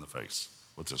I'm blue in the face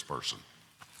with this person.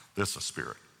 This is a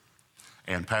spirit.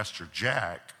 And Pastor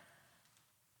Jack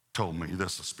told me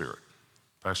this is a spirit,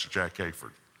 Pastor Jack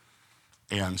Hayford.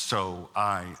 And so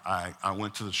I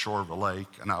went to the shore of a lake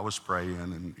and I was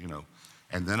praying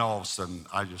and then all of a sudden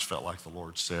I just felt like the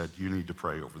Lord said, you need to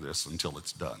pray over this until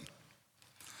it's done.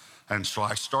 And so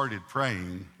I started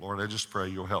praying, Lord, I just pray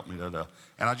you'll help me. And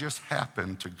I just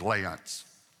happened to glance.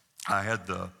 I had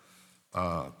the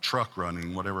truck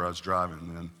running, whatever I was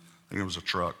driving then. I think it was a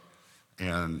truck.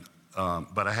 And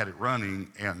but I had it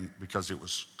running and because it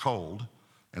was cold.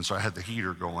 And so I had the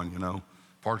heater going,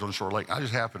 parked on the shore lake. I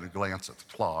just happened to glance at the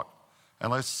clock.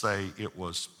 And let's say it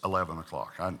was 11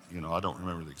 o'clock. I don't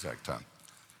remember the exact time.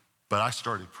 But I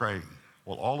started praying.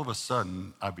 Well, all of a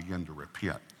sudden, I began to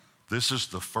repent. This is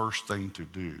the first thing to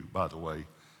do, by the way,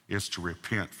 is to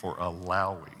repent for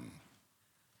allowing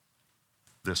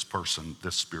this person,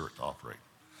 this spirit to operate.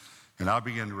 And I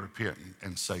began to repent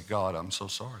and say, God, I'm so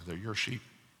sorry. They're your sheep.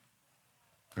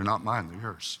 They're not mine, they're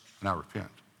yours. And I repent.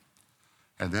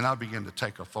 And then I began to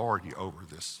take authority over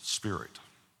this spirit.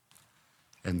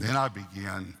 And then I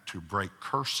began to break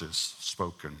curses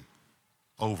spoken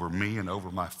over me and over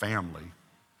my family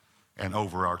and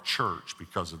over our church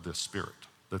because of this spirit,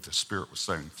 that the spirit was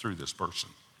saying through this person.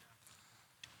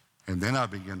 And then I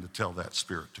began to tell that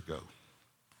spirit to go.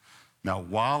 Now,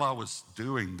 while I was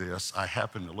doing this, I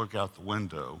happened to look out the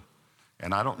window,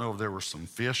 and I don't know if there were some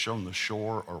fish on the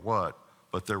shore or what,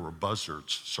 but there were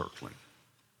buzzards circling.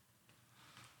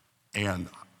 And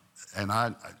I'm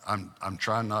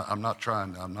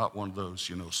not one of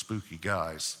those, spooky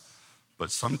guys,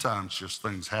 but sometimes just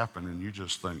things happen and you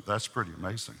just think, that's pretty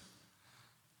amazing.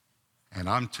 And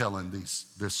I'm telling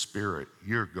this spirit,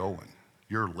 you're going,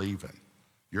 you're leaving.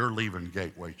 you're leaving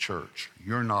Gateway Church.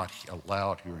 You're not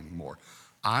allowed here anymore.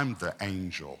 I'm the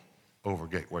angel over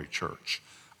Gateway Church.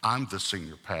 I'm the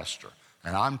senior pastor.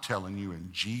 And I'm telling you in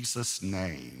Jesus'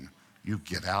 name, you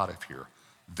get out of here.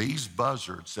 These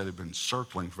buzzards that have been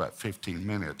circling for about 15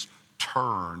 minutes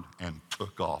turned and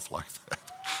took off like that.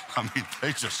 I mean,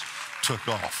 they just took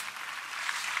off.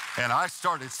 And I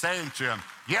started saying to him,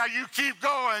 yeah, you keep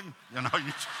going. You know,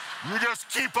 you just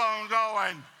keep on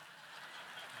going.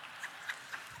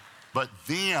 But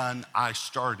then I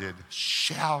started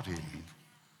shouting,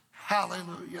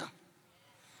 hallelujah,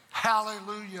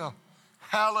 hallelujah,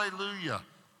 hallelujah.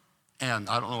 And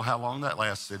I don't know how long that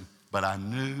lasted, but I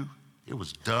knew it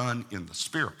was done in the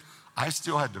Spirit. I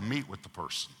still had to meet with the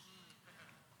person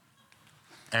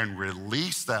and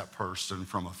release that person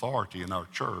from authority in our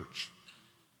church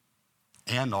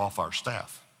and off our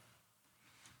staff.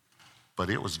 But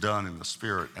it was done in the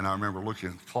Spirit. And I remember looking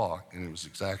at the clock, and it was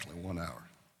exactly 1 hour.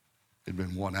 It'd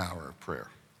been 1 hour of prayer.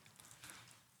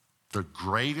 The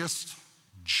greatest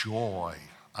joy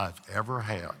I've ever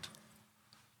had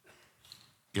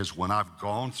is when I've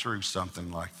gone through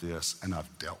something like this and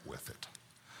I've dealt with it.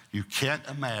 You can't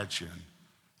imagine,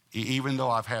 even though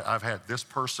I've had this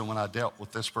person, when I dealt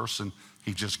with this person,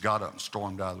 he just got up and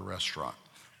stormed out of the restaurant.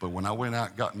 But when I went out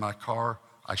and got in my car,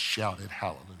 I shouted,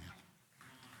 hallelujah.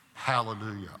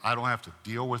 Hallelujah. I don't have to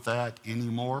deal with that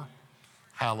anymore.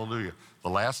 Hallelujah. The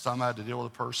last time I had to deal with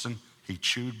a person, he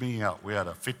chewed me out. We had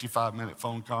a 55-minute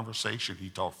phone conversation. He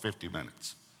talked 50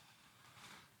 minutes.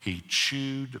 He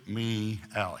chewed me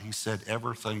out. He said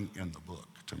everything in the book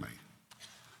to me.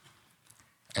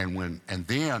 And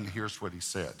then here's what he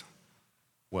said.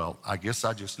 Well, I guess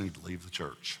I just need to leave the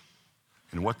church.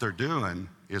 And what they're doing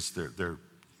is they're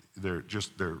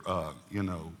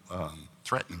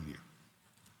threatening you.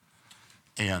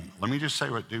 And let me just say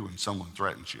what to do when someone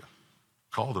threatens you.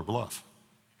 Call their bluff.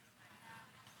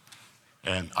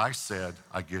 And I said,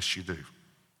 I guess you do.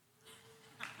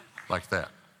 Like that.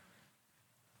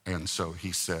 And so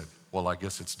he said, well, I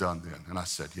guess it's done then. And I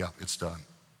said, yeah, it's done.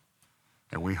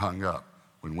 And we hung up.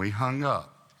 When we hung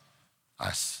up,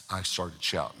 I started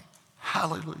shouting,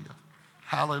 hallelujah,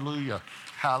 hallelujah,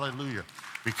 hallelujah,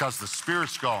 because the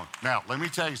Spirit's gone. Now, let me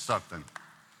tell you something.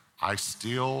 I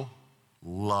still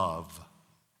love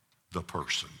the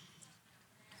person.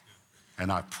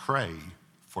 And I pray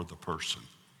for the person.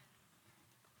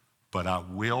 But I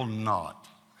will not,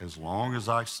 as long as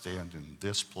I stand in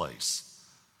this place,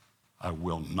 I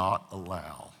will not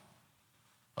allow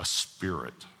a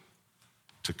spirit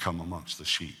to come amongst the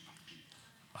sheep.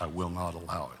 I will not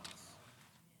allow it.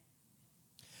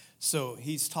 So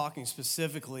he's talking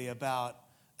specifically about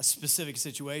a specific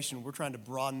situation. We're trying to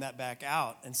broaden that back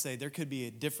out and say there could be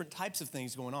different types of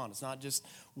things going on. It's not just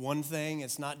one thing.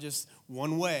 It's not just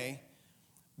one way.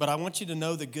 But I want you to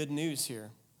know the good news here.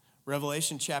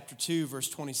 Revelation chapter 2, verse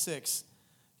 26.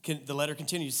 The letter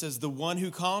continues. It says, the one who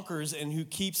conquers and who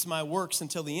keeps my works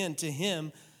until the end, to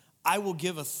him I will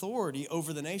give authority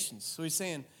over the nations. So he's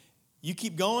saying, you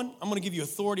keep going, I'm going to give you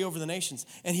authority over the nations.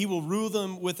 And he will rule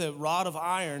them with a rod of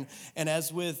iron. And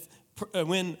as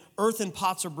when earthen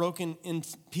pots are broken in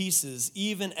pieces,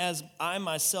 even as I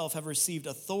myself have received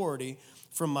authority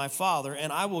from my Father,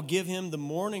 and I will give him the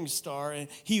morning star. And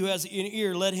he who has an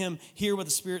ear, let him hear what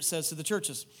the Spirit says to the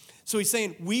churches. So he's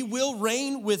saying, we will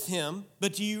reign with him,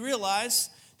 but do you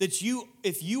realize that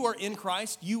if you are in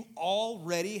Christ, you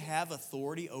already have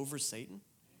authority over Satan?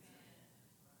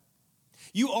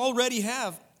 You already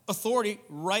have authority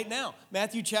right now.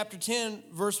 Matthew chapter 10,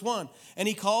 verse 1. And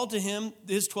he called to him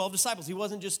his 12 disciples. He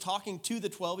wasn't just talking to the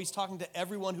 12. He's talking to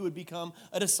everyone who would become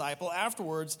a disciple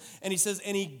afterwards. And he says,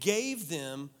 and he gave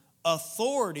them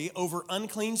authority over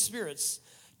unclean spirits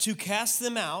to cast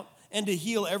them out and to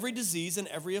heal every disease and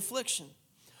every affliction.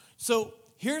 So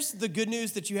here's the good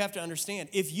news that you have to understand.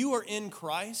 If you are in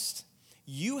Christ,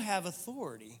 you have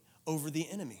authority over the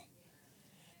enemy.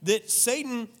 That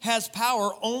Satan has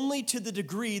power only to the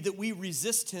degree that we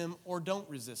resist him or don't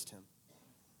resist him.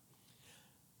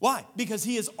 Why? Because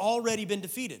he has already been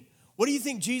defeated. What do you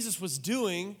think Jesus was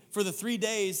doing for the 3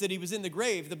 days that he was in the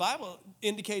grave? The Bible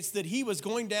indicates that he was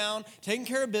going down, taking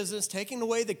care of business, taking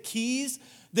away the keys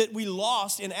that we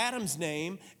lost in Adam's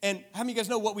name. And how many of you guys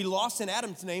know what we lost in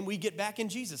Adam's name, we get back in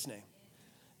Jesus' name?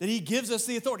 That he gives us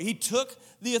the authority. He took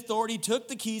the authority, took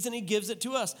the keys, and he gives it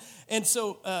to us. And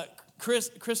so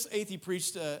Chris Athey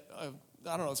preached, I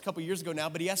don't know, it's a couple years ago now,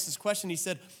 but he asked this question. He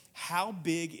said, how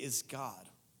big is God?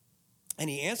 And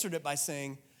he answered it by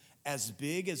saying, as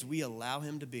big as we allow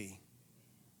him to be.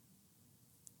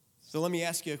 So let me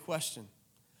ask you a question.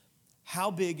 How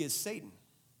big is Satan?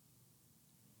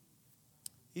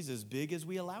 He's as big as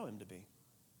we allow him to be.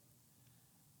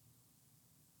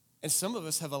 And some of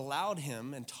us have allowed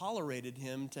him and tolerated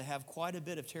him to have quite a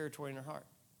bit of territory in our heart.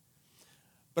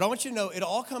 But I want you to know, it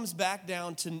all comes back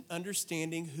down to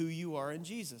understanding who you are in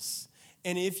Jesus.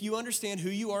 And if you understand who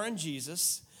you are in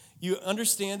Jesus, you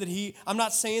understand that I'm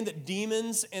not saying that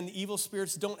demons and the evil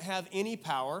spirits don't have any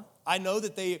power. I know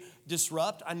that they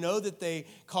disrupt. I know that they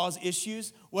cause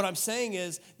issues. What I'm saying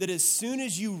is that as soon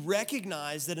as you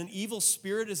recognize that an evil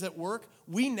spirit is at work,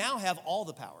 we now have all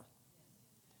the power.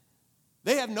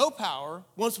 They have no power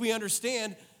once we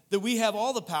understand that we have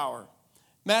all the power.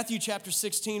 Matthew chapter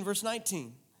 16, verse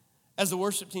 19. As the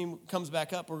worship team comes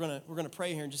back up, we're gonna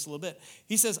pray here in just a little bit.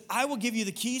 He says, I will give you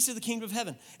the keys to the kingdom of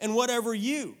heaven. And whatever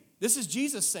you, this is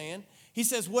Jesus saying, he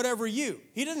says, whatever you.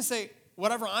 He doesn't say,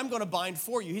 whatever I'm going to bind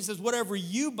for you. He says, whatever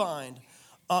you bind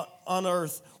on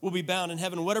earth will be bound in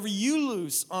heaven. Whatever you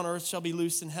loose on earth shall be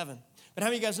loosed in heaven. But how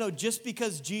many of you guys know, just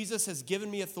because Jesus has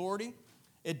given me authority,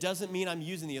 it doesn't mean I'm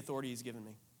using the authority he's given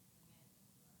me.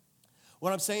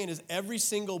 What I'm saying is every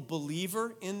single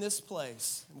believer in this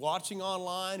place, watching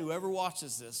online, whoever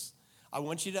watches this, I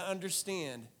want you to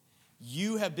understand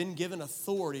you have been given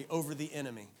authority over the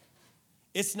enemy.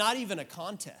 It's not even a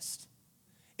contest.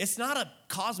 It's not a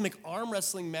cosmic arm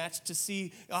wrestling match to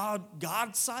see,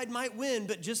 God's side might win,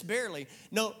 but just barely.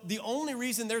 No, the only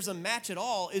reason there's a match at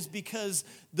all is because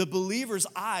the believer's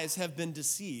eyes have been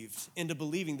deceived into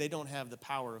believing they don't have the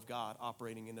power of God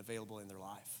operating and available in their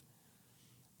life.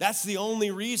 That's the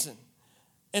only reason.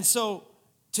 And so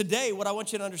today, what I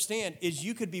want you to understand is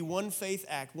you could be one faith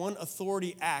act, one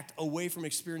authority act away from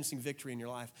experiencing victory in your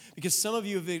life. Because some of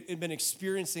you have been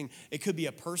experiencing, it could be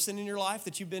a person in your life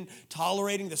that you've been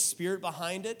tolerating the spirit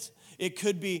behind it. It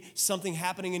could be something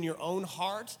happening in your own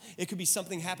heart. It could be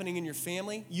something happening in your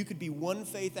family. You could be one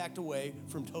faith act away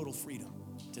from total freedom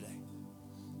today.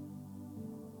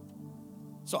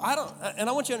 So I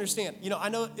want you to understand, I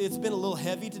know it's been a little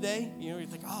heavy today. You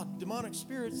think, demonic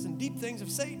spirits and deep things of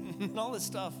Satan and all this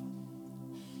stuff.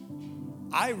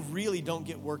 I really don't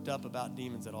get worked up about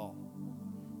demons at all.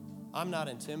 I'm not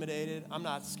intimidated. I'm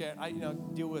not scared. I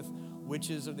deal with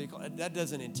witches that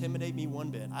doesn't intimidate me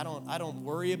one bit. I don't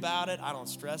worry about it. I don't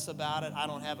stress about it. I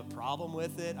don't have a problem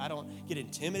with it. I don't get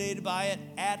intimidated by it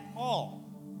at all.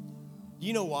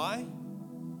 You know why?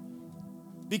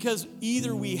 Because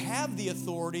either we have the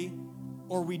authority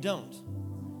or we don't.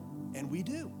 And we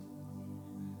do.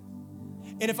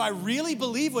 And if I really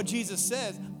believe what Jesus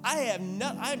says, I have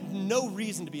no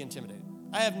reason to be intimidated.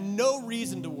 I have no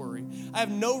reason to worry. I have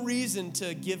no reason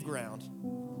to give ground.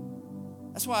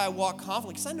 That's why I walk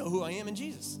confidently, because I know who I am in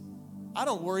Jesus. I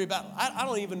don't worry about it. I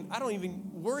don't even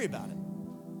worry about it.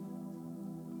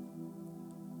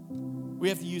 We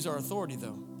have to use our authority,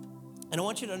 though. And I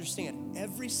want you to understand,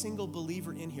 every single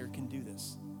believer in here can do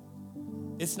this.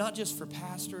 It's not just for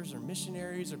pastors or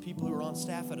missionaries or people who are on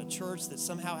staff at a church that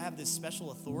somehow have this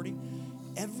special authority.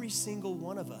 Every single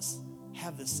one of us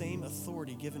have the same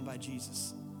authority given by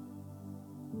Jesus.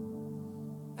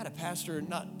 I had a pastor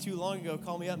not too long ago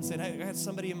call me up and said, hey, I had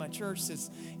somebody in my church that's,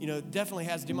 definitely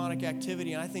has demonic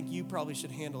activity, and I think you probably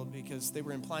should handle it, because they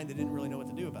were implying they didn't really know what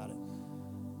to do about it.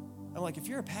 I'm like, if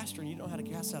you're a pastor and you don't know how to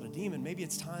cast out a demon, maybe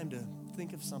it's time to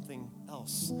think of something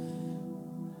else.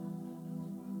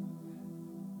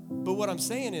 But what I'm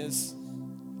saying is,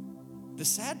 the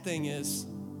sad thing is,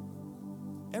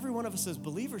 every one of us as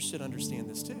believers should understand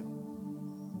this too.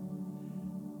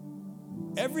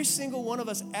 Every single one of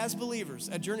us as believers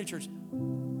at Journey Church,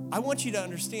 I want you to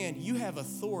understand you have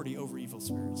authority over evil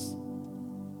spirits.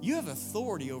 You have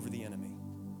authority over the enemy.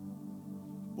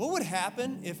 What would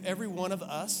happen if every one of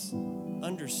us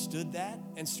understood that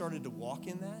and started to walk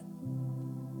in that?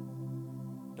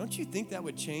 Don't you think that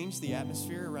would change the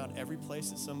atmosphere around every place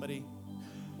that somebody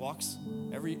walks,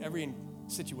 every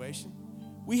situation?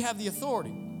 We have the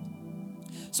authority.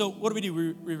 So what do?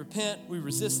 We repent, we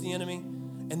resist the enemy,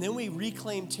 and then we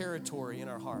reclaim territory in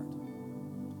our heart.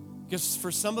 Because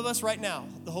for some of us right now,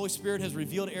 the Holy Spirit has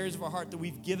revealed areas of our heart that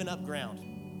we've given up ground.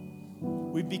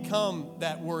 We've become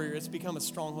that warrior. It's become a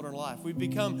stronghold in our life. We've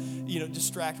become,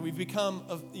 distracted. We've become,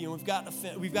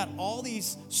 we've got all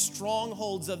these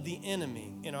strongholds of the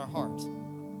enemy in our heart.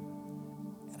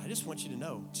 And I just want you to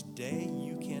know, today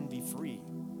you can be free.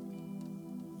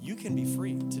 You can be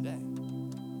free today.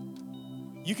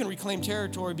 You can reclaim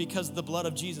territory because the blood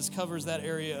of Jesus covers that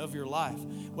area of your life.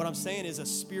 What I'm saying is a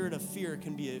spirit of fear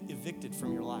can be evicted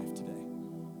from your life today.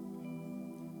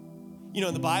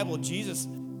 In the Bible, Jesus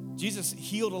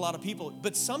healed a lot of people,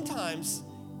 but sometimes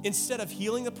instead of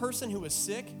healing the person who was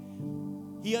sick,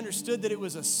 he understood that it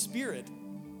was a spirit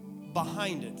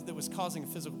behind it that was causing a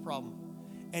physical problem.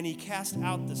 And he cast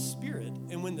out the spirit,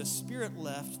 and when the spirit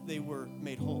left, they were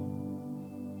made whole.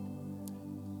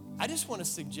 I just want to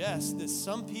suggest that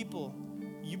some people,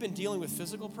 you've been dealing with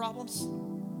physical problems.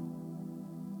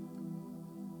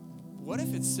 What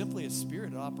if it's simply a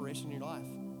spirit of operation in your life?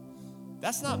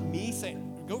 That's not me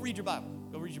saying, go read your Bible.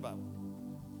 Go read your Bible.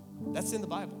 That's in the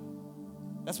Bible.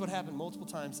 That's what happened multiple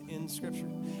times in Scripture.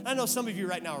 And I know some of you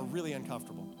right now are really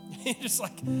uncomfortable. You're just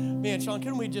like, man, Sean,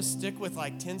 couldn't we just stick with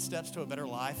like 10 steps to a better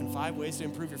life and 5 ways to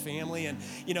improve your family? And,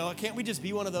 can't we just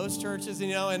be one of those churches,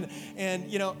 and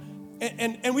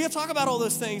we'll talk about all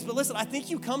those things. But listen, I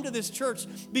think you come to this church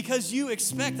because you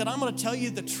expect that I'm going to tell you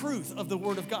the truth of the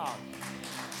Word of God.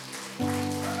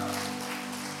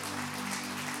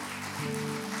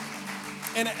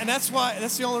 And that's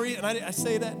the only reason, and I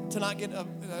say that to not get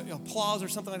applause or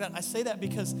something like that. I say that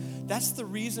because that's the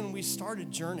reason we started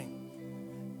Journey.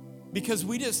 Because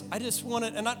I just want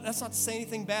to, and that's not to say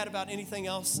anything bad about anything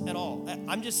else at all.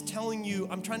 I'm just telling you,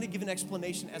 I'm trying to give an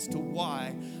explanation as to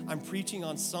why I'm preaching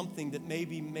on something that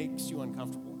maybe makes you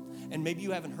uncomfortable and maybe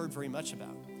you haven't heard very much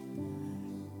about.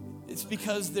 It's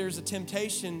because there's a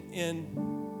temptation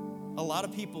in a lot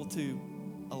of people to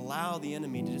allow the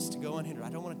enemy to go unhindered. I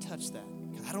don't want to touch that.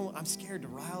 I'm scared to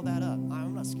rile that up.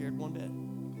 I'm not scared one bit.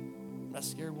 I'm not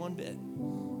scared one bit.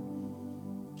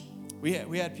 We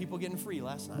had people getting free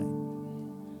last night.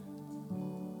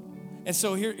 And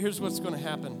so here's what's going to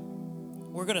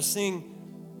happen. We're going to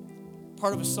sing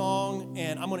part of a song,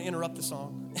 and I'm going to interrupt the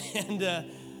song. And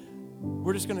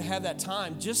we're just going to have that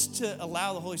time just to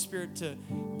allow the Holy Spirit to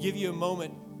give you a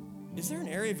moment. Is there an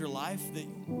area of your life that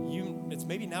it's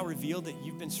maybe now revealed that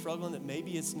you've been struggling, that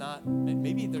maybe it's not,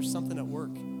 maybe there's something at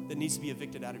work that needs to be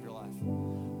evicted out of your life?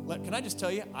 Can I just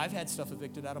tell you, I've had stuff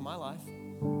evicted out of my life.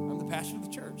 I'm the pastor of the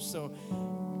church, so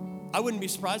I wouldn't be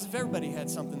surprised if everybody had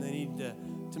something they needed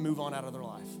to move on out of their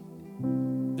life.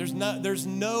 There's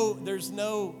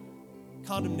no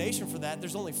condemnation for that.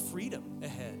 There's only freedom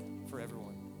ahead for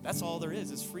everyone. That's all there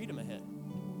is freedom ahead.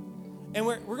 And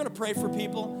we're going to pray for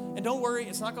people. And don't worry,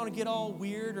 it's not going to get all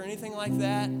weird or anything like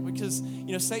that, because,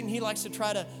 Satan, he likes to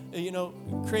try to,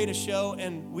 create a show,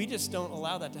 and we just don't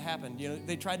allow that to happen.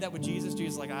 They tried that with Jesus.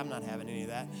 Jesus was like, I'm not having any of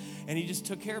that. And he just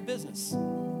took care of business.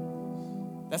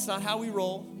 That's not how we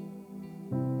roll.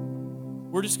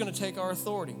 We're just going to take our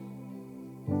authority.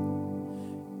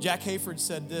 Jack Hayford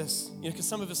said this, because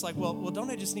some of us like, well, don't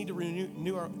I just need to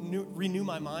renew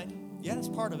my mind? Yeah, that's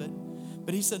part of it.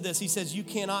 But he said this, he says, you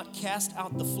cannot cast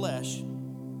out the flesh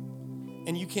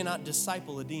and you cannot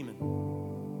disciple a demon.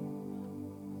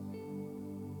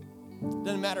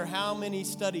 Doesn't matter how many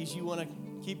studies you want to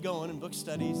keep going and book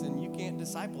studies, and you can't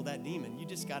disciple that demon. You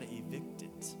just got to evict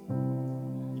it.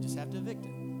 You just have to evict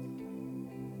it.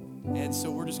 And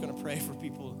so we're just going to pray for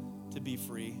people to be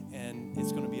free, and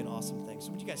it's going to be an awesome thing.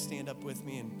 So would you guys stand up with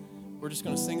me, and we're just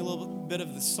going to sing a little bit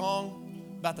of the song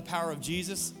about the power of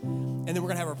Jesus, and then we're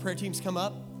going to have our prayer teams come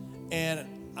up, and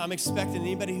I'm expecting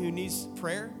anybody who needs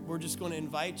prayer, we're just going to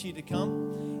invite you to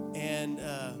come, and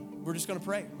we're just going to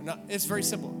pray. It's very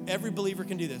simple. Every believer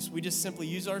can do this. We just simply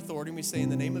use our authority, and we say, in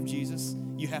the name of Jesus,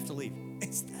 you have to leave.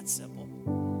 It's that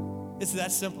simple. It's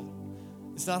that simple.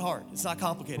 It's not hard. It's not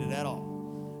complicated at all.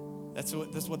 That's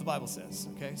what the Bible says,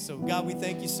 okay? So, God, we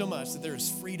thank you so much that there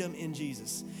is freedom in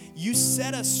Jesus. You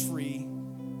set us free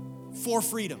for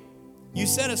freedom. You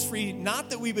set us free, not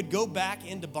that we would go back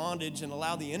into bondage and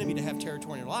allow the enemy to have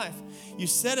territory in our life. You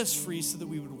set us free so that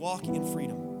we would walk in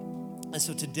freedom. And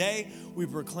so today, we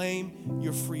proclaim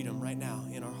your freedom right now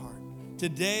in our heart.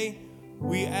 Today,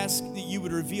 we ask that you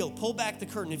would pull back the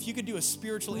curtain. If you could do a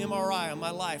spiritual MRI on my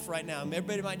life right now,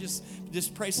 everybody might just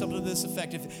pray something to this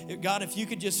effect. God, if you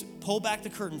could just pull back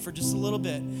the curtain for just a little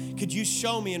bit, could you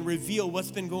show me and reveal what's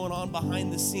been going on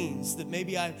behind the scenes that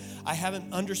maybe I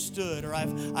haven't understood, or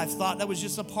I've thought that was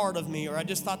just a part of me, or I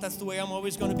just thought that's the way I'm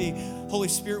always going to be. Holy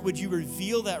Spirit, would you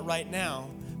reveal that right now?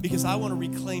 Because I want to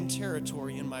reclaim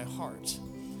territory in my heart.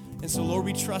 And so, Lord,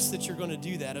 we trust that you're going to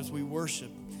do that as we worship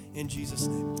in Jesus'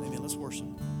 name. Amen. Let's worship.